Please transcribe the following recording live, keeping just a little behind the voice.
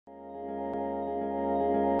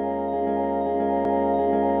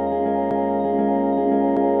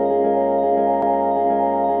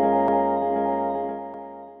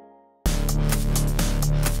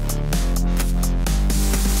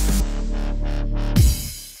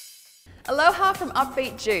Aloha from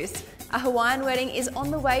Upbeat Juice. A Hawaiian wedding is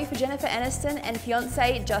on the way for Jennifer Aniston and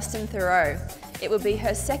fiancé Justin Theroux. It would be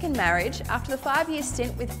her second marriage after the 5-year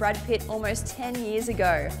stint with Brad Pitt almost 10 years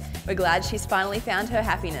ago. We're glad she's finally found her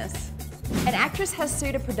happiness. An actress has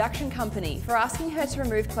sued a production company for asking her to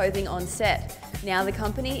remove clothing on set. Now the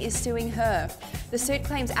company is suing her. The suit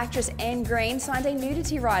claims actress Anne Green signed a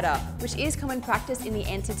nudity rider, which is common practice in the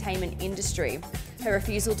entertainment industry. Her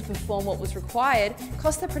refusal to perform what was required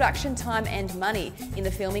cost the production time and money in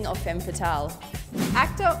the filming of Femme Fatale.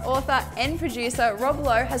 Actor, author and producer Rob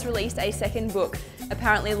Lowe has released a second book.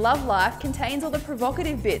 Apparently Love Life contains all the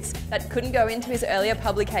provocative bits that couldn't go into his earlier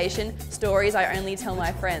publication, Stories I Only Tell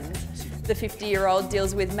My Friends. The 50-year-old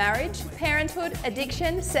deals with marriage, parenthood,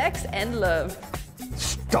 addiction, sex and love.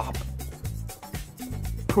 Stop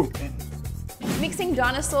pooping. Mixing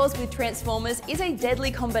dinosaurs with Transformers is a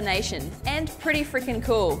deadly combination and pretty freaking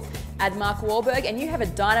cool. Add Mark Wahlberg and you have a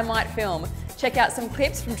dynamite film. Check out some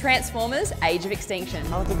clips from Transformers: Age of Extinction.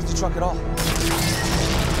 I don't think it's a truck at all.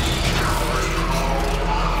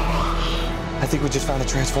 I think we just found a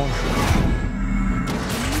Transformer.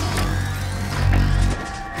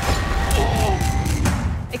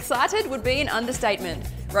 Excited would be an understatement.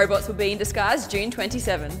 Robots will be in disguise June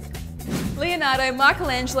 27. Leonardo,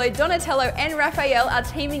 Michelangelo, Donatello and Raphael are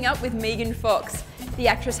teaming up with Megan Fox. The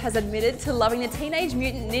actress has admitted to loving the Teenage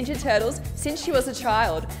Mutant Ninja Turtles since she was a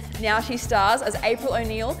child. Now she stars as April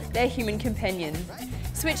O'Neil, their human companion.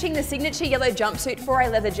 Switching the signature yellow jumpsuit for a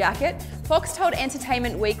leather jacket, Fox told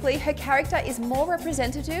Entertainment Weekly her character is more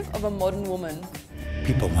representative of a modern woman.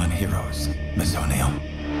 People want heroes, Miss O'Neil.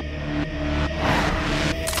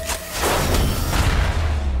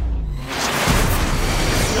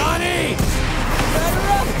 Johnny!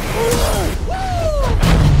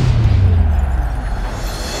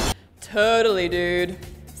 Totally, dude.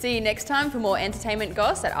 See you next time for more entertainment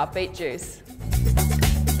goss at Upbeat Juice.